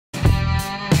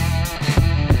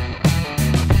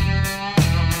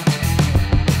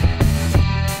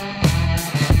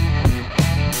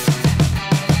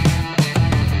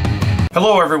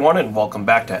Hello everyone and welcome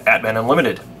back to Atman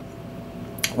Unlimited.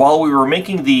 While we were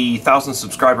making the 1,000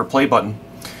 subscriber play button,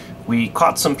 we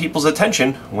caught some people's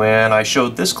attention when I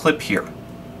showed this clip here.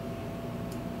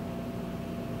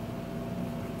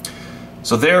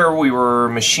 So there we were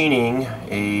machining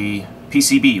a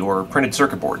PCB or printed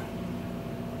circuit board.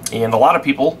 And a lot of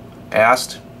people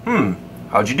asked,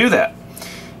 how'd you do that?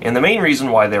 And the main reason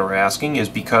why they were asking is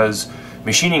because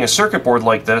machining a circuit board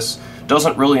like this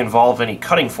doesn't really involve any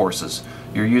cutting forces.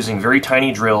 You're using very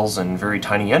tiny drills and very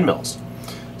tiny end mills.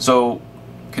 So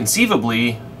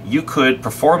conceivably, you could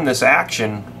perform this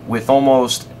action with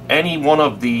almost any one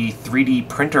of the 3D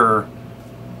printer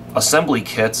assembly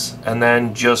kits and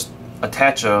then just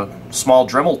attach a small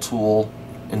Dremel tool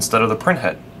instead of the print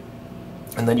head.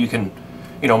 And then you can,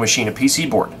 machine a PC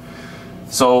board.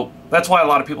 So that's why a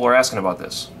lot of people are asking about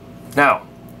this. Now,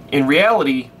 in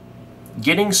reality,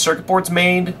 getting circuit boards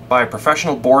made by a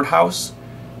professional board house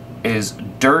is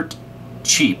dirt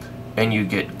cheap, and you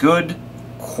get good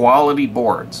quality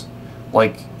boards,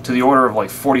 like to the order of like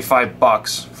 45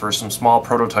 bucks for some small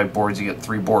prototype boards. You get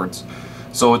 3 boards,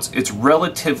 so it's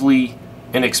relatively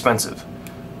inexpensive.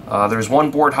 There's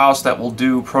one board house that will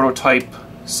do prototype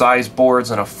size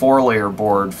boards and a 4-layer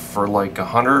board for like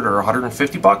 100 or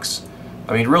 150 bucks.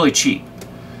 I mean, really cheap.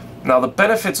 Now, the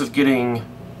benefits of getting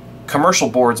commercial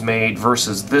boards made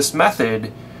versus this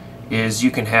method is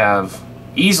you can have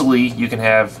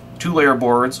 2-layer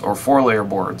boards or 4-layer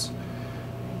boards.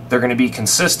 They're going to be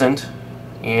consistent,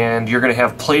 and you're going to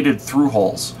have plated through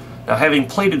holes. Now, having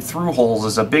plated through holes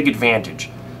is a big advantage.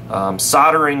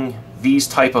 Soldering these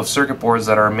type of circuit boards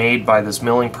that are made by this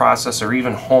milling process or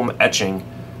even home etching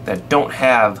that don't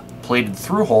have plated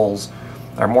through holes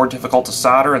are more difficult to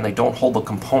solder, and they don't hold the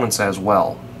components as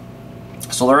well.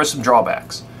 So there are some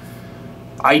drawbacks.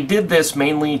 I did this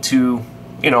mainly to,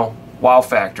 wow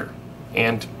factor,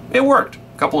 and it worked.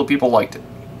 A couple of people liked it.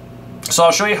 So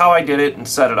I'll show you how I did it and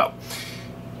set it up.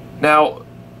 Now,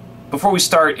 before we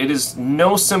start, it is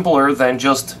no simpler than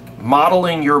just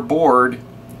modeling your board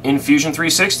in Fusion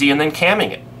 360 and then camming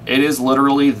it. It is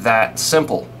literally that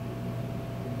simple.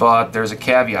 But there's a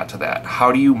caveat to that.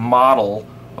 How do you model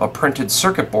a printed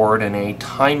circuit board in a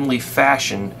timely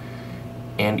fashion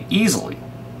and easily?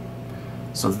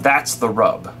 So that's the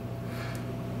rub.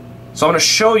 So I'm going to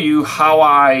show you how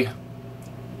I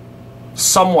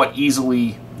somewhat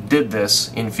easily did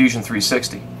this in Fusion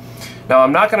 360. Now,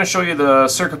 I'm not going to show you the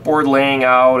circuit board laying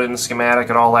out and the schematic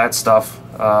and all that stuff.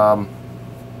 I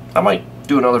might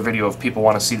do another video if people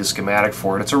want to see the schematic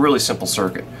for it. It's a really simple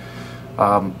circuit.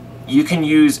 You can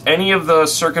use any of the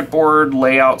circuit board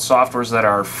layout softwares that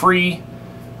are free.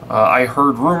 I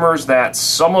heard rumors that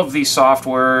some of these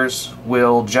softwares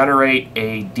will generate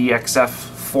a DXF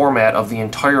format of the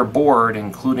entire board,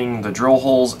 including the drill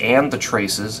holes and the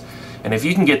traces. And if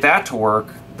you can get that to work,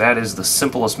 that is the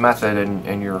simplest method,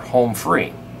 and you're home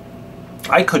free.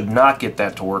 I could not get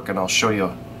that to work, and I'll show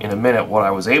you in a minute what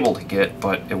I was able to get,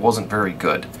 but it wasn't very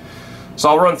good. So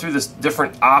I'll run through the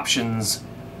different options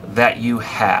that you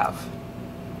have.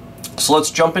 So let's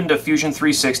jump into Fusion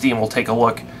 360 and we'll take a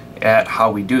look at how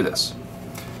we do this.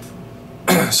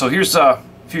 So here's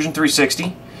Fusion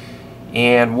 360,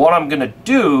 and what I'm going to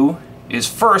do is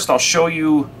first I'll show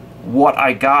you what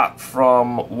I got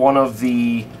from one of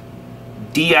the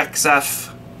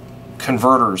DXF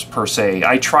converters per se.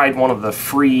 I tried one of the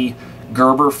free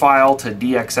Gerber file to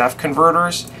DXF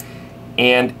converters,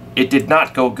 and it did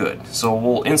not go good. So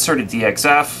we'll insert a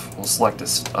DXF, we'll select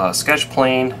a sketch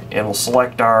plane, and we'll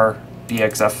select our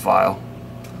DXF file.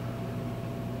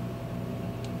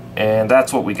 And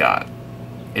that's what we got.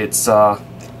 It's,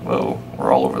 whoa,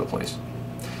 we're all over the place.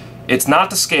 It's not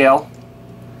to scale,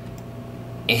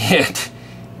 and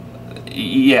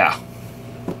yeah.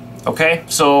 Okay,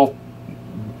 so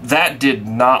that did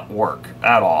not work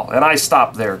at all. And I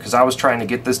stopped there because I was trying to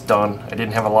get this done. I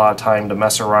didn't have a lot of time to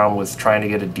mess around with trying to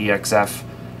get a DXF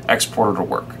exporter to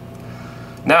work.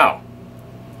 Now,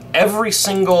 every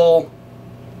single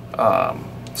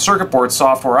circuit board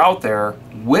software out there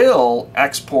will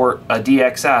export a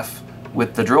DXF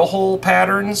with the drill hole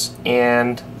patterns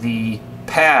and the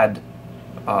pad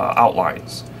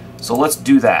outlines. So let's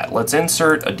do that. Let's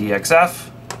insert a DXF.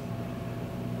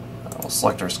 We'll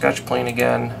select our sketch plane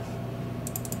again.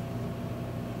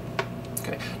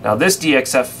 Okay, now this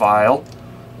DXF file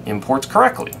imports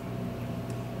correctly.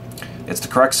 It's the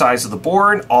correct size of the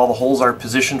board, all the holes are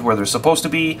positioned where they're supposed to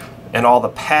be, and all the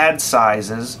pad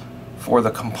sizes for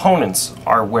the components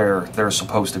are where they're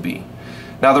supposed to be.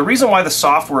 Now, the reason why the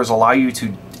softwares allow you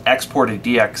to export a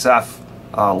DXF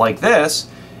like this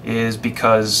is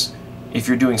because if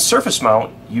you're doing surface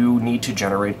mount, you need to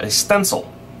generate a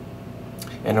stencil.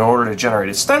 And in order to generate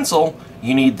a stencil,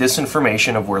 you need this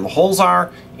information of where the holes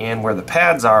are and where the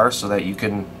pads are so that you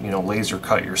can, laser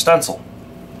cut your stencil.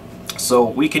 So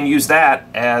we can use that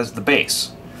as the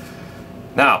base.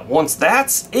 Now, once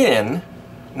that's in,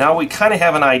 now we kind of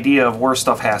have an idea of where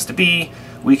stuff has to be.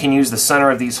 We can use the center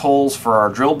of these holes for our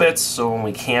drill bits, so when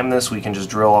we cam this, we can just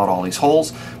drill out all these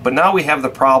holes. But now we have the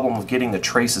problem of getting the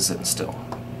traces in still.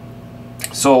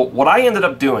 So what I ended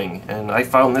up doing, and I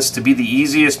found this to be the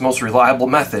easiest, most reliable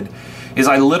method, is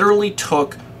I literally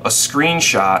took a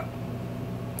screenshot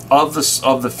of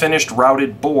the finished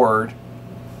routed board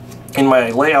in my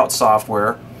layout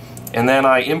software, and then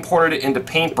I imported it into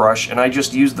Paintbrush, and I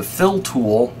just used the fill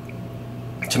tool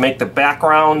to make the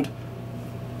background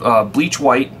bleach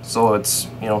white, so it's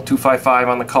 255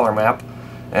 on the color map,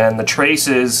 and the trace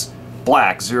is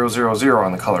black 000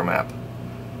 on the color map.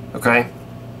 Okay.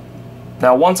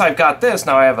 Now once I've got this,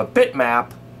 now I have a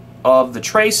bitmap of the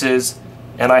traces,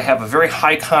 and I have a very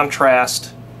high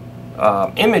contrast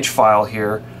image file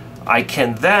here. I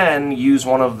can then use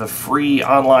one of the free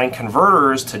online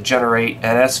converters to generate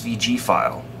an SVG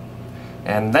file,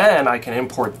 and then I can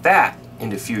import that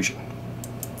into Fusion.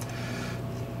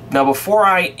 Now before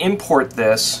I import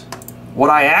this, what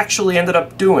I actually ended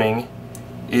up doing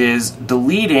is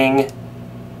deleting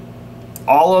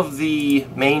all of the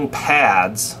main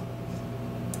pads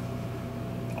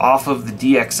off of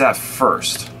the DXF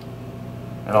first.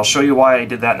 And I'll show you why I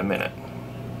did that in a minute.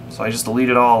 So I just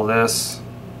deleted all of this.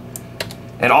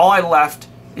 And all I left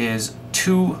is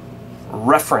 2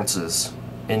 references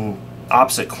in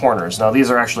opposite corners. Now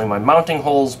these are actually my mounting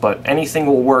holes, but anything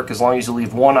will work as long as you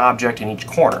leave one object in each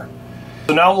corner.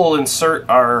 So now we'll insert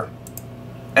our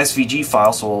SVG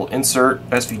file. So we'll insert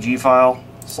SVG file,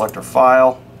 select our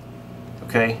file.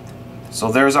 Okay,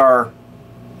 so there's our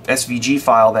SVG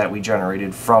file that we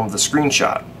generated from the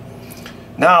screenshot.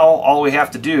 Now all we have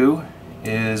to do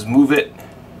is move it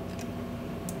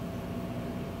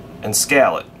and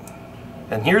scale it.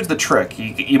 And here's the trick.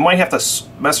 You might have to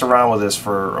mess around with this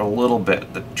for a little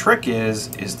bit. The trick is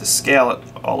to scale it.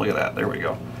 Oh, look at that. There we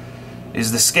go.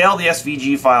 Is to scale the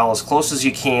SVG file as close as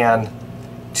you can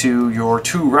to your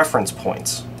 2 reference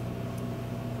points.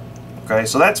 Okay,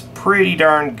 so that's pretty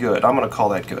darn good. I'm going to call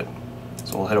that good.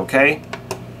 So we'll hit OK.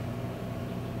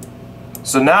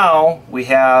 So now we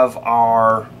have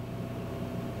our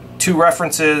 2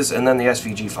 references and then the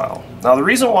SVG file. Now the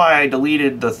reason why I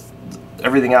deleted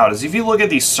everything out is if you look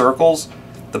at these circles,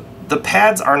 the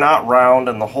pads are not round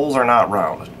and the holes are not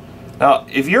round. Now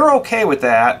if you're okay with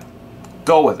that,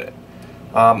 go with it.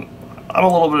 I'm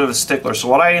a little bit of a stickler, so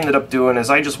what I ended up doing is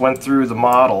I just went through the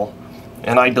model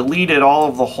and I deleted all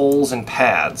of the holes and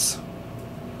pads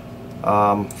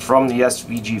from the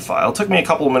SVG file. It took me a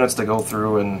couple of minutes to go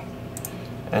through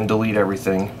and delete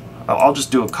everything. I'll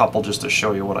just do a couple just to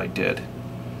show you what I did.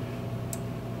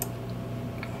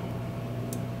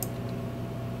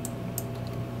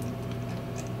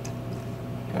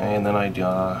 Okay, and then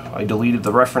I deleted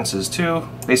the references too.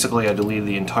 Basically I deleted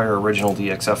the entire original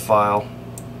DXF file.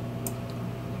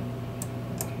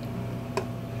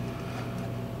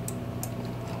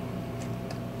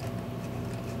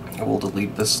 We'll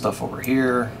delete this stuff over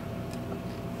here.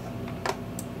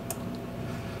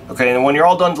 Okay, and when you're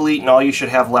all done deleting, all you should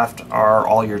have left are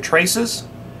all your traces.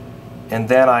 And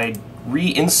then I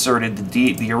reinserted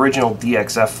the original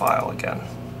DXF file again.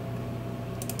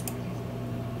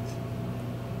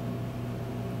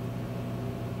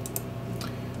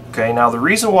 Okay, now the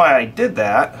reason why I did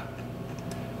that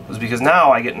was because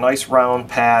now I get nice round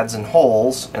pads and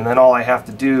holes, and then all I have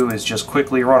to do is just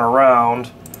quickly run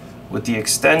around with the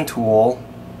extend tool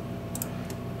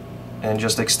and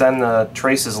just extend the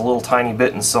traces a little tiny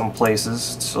bit in some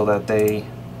places so that they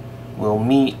will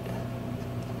meet.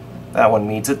 That one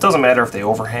meets. It doesn't matter if they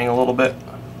overhang a little bit.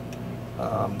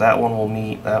 That one will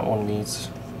meet. That one meets.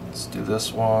 Let's do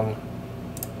this one.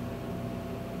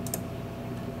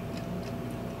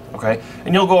 Okay,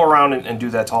 and you'll go around and do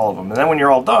that to all of them. And then when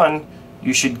you're all done,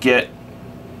 you should get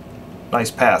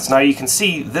nice paths. Now you can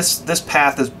see this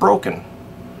path is broken.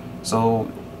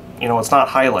 So, it's not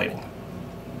highlighting.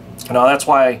 Now that's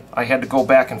why I had to go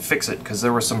back and fix it, because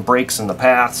there were some breaks in the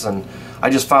paths, and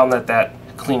I just found that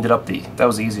cleaned it up. That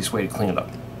was the easiest way to clean it up.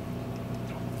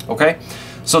 Okay,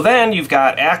 so then you've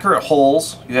got accurate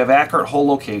holes, you have accurate hole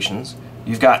locations,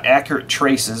 you've got accurate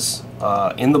traces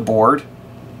in the board,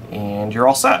 and you're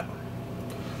all set.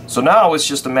 So now it's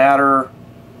just a matter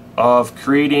of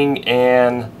creating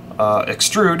an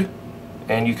extrude,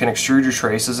 and you can extrude your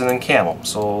traces and then cam them.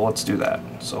 So let's do that.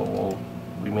 So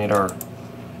we made our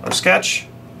sketch.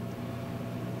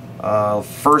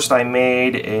 First I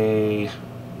made a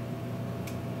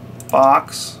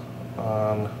box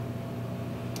on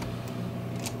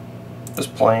this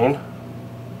plane,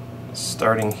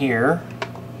 starting here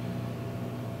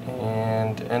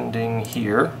and ending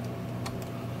here,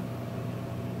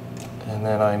 and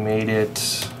then I made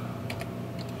it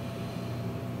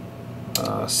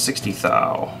 60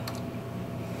 thou.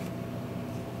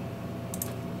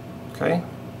 Okay,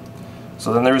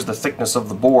 so then there's the thickness of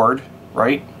the board,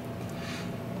 right?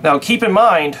 Now keep in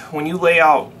mind, when you lay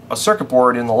out a circuit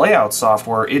board in the layout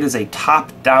software, it is a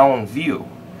top-down view.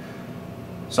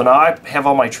 So now I have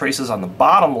all my traces on the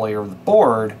bottom layer of the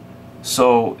board,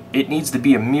 so it needs to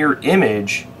be a mirror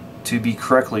image to be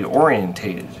correctly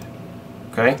orientated.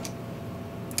 Okay?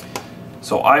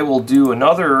 So I will do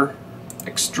another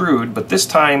extrude, but this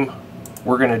time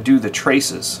we're going to do the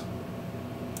traces.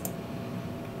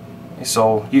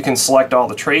 So you can select all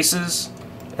the traces,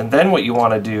 and then what you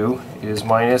want to do is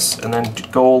minus and then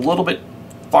go a little bit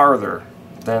farther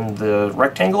than the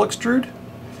rectangle extrude,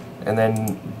 and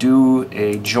then do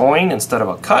a join instead of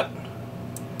a cut,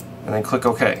 and then click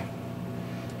OK.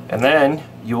 And then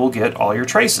you will get all your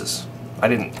traces. I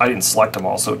didn't select them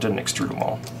all, so it didn't extrude them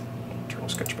all. Turn the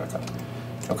sketch back on.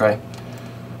 Okay.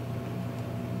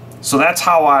 So that's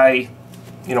how I,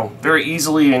 very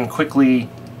easily and quickly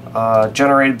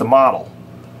generated the model,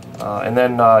 and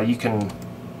then you can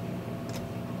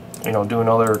do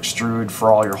another extrude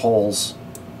for all your holes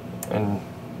and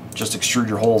just extrude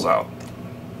your holes out.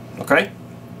 Okay,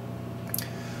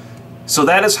 so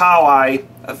that is how I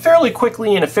fairly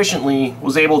quickly and efficiently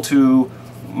was able to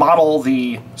model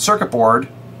the circuit board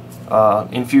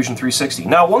in Fusion 360.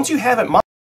 Now once you have it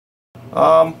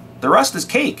modeled, the rest is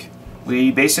cake.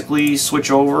 We basically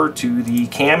switch over to the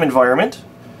CAM environment,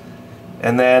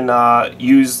 and then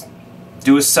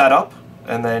do a setup,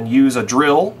 and then use a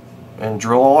drill and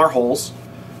drill all our holes,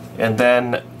 and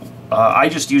then I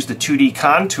just used the 2D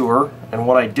contour, and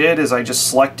what I did is I just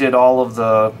selected all of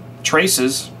the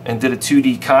traces and did a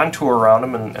 2D contour around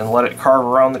them and let it carve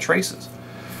around the traces.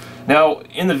 Now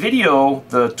in the video,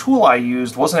 the tool I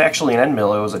used wasn't actually an end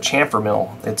mill, it was a chamfer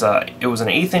mill. It was an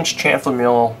 1/8 inch chamfer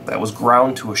mill that was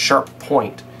ground to a sharp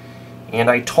point, and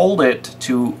I told it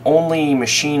to only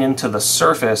machine into the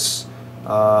surface,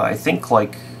 I think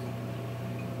like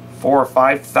 4 or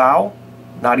 5 thou,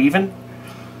 not even.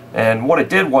 And what it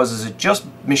did was it just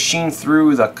machined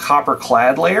through the copper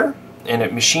clad layer, and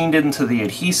it machined into the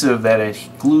adhesive that it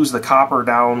glues the copper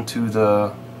down to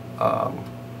the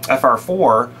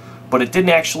FR4, but it didn't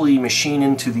actually machine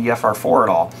into the FR4 at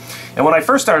all. And when I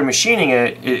first started machining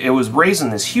it, it was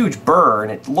raising this huge burr,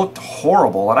 and it looked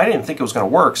horrible, and I didn't think it was going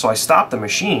to work, so I stopped the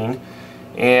machine,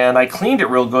 and I cleaned it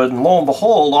real good, and lo and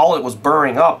behold, all it was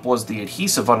burring up was the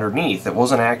adhesive underneath. It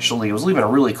wasn't actually, it was leaving a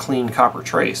really clean copper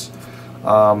trace.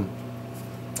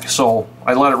 So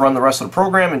I let it run the rest of the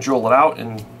program and drill it out,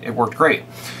 and it worked great.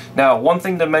 Now, one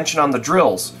thing to mention on the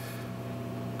drills,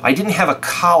 I didn't have a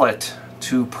collet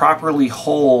to properly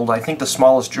hold. I think the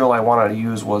smallest drill I wanted to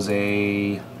use was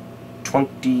a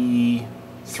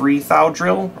 23 thou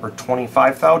drill or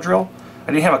 25 thou drill.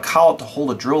 I didn't have a collet to hold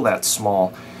a drill that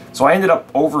small, so I ended up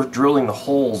over drilling the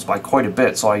holes by quite a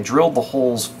bit. So I drilled the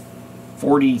holes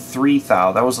 43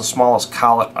 thou. That was the smallest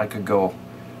collet I could go,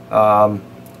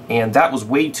 and that was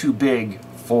way too big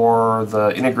for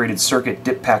the integrated circuit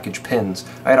dip package pins.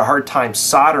 I had a hard time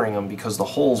soldering them because the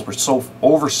holes were so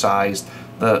oversized.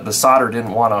 The solder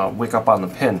didn't want to wick up on the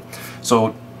pin.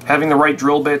 So having the right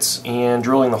drill bits and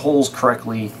drilling the holes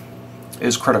correctly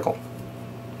is critical.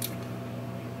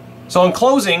 So in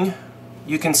closing,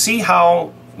 you can see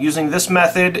how using this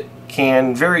method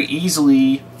can very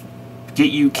easily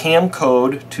get you CAM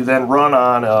code to then run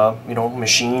on a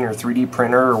machine or 3D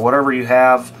printer or whatever you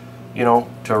have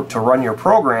to run your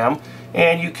program,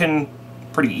 and you can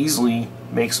pretty easily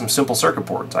make some simple circuit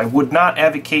boards. I would not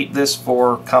advocate this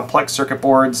for complex circuit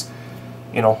boards.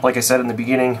 Like I said in the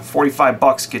beginning, 45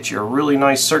 bucks gets you a really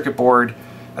nice circuit board.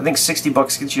 I think 60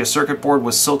 bucks gets you a circuit board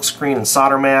with silk screen and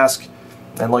solder mask,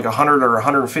 and like 100 or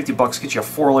 150 bucks gets you a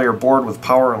 4-layer board with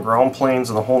power and ground planes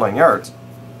and the whole 9 yards.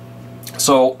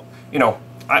 So,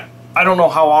 I don't know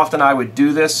how often I would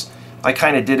do this. I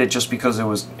kind of did it just because it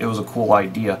was a cool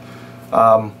idea.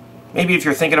 Maybe if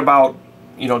you're thinking about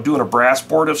doing a brass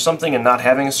board of something and not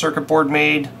having a circuit board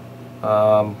made,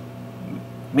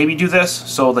 maybe do this.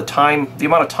 So the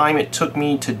amount of time it took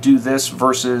me to do this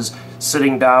versus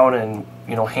sitting down and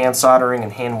hand soldering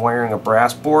and hand wiring a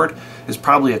brass board is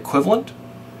probably equivalent,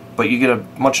 but you get a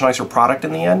much nicer product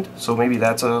in the end. So maybe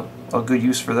that's a good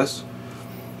use for this.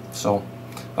 So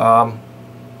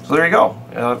so there you go.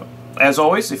 as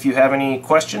always, if you have any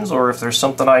questions or if there's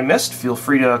something I missed, feel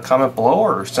free to comment below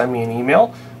or send me an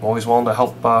email. I'm always willing to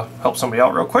help somebody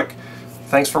out real quick.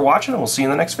 Thanks for watching, and we'll see you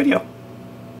in the next video.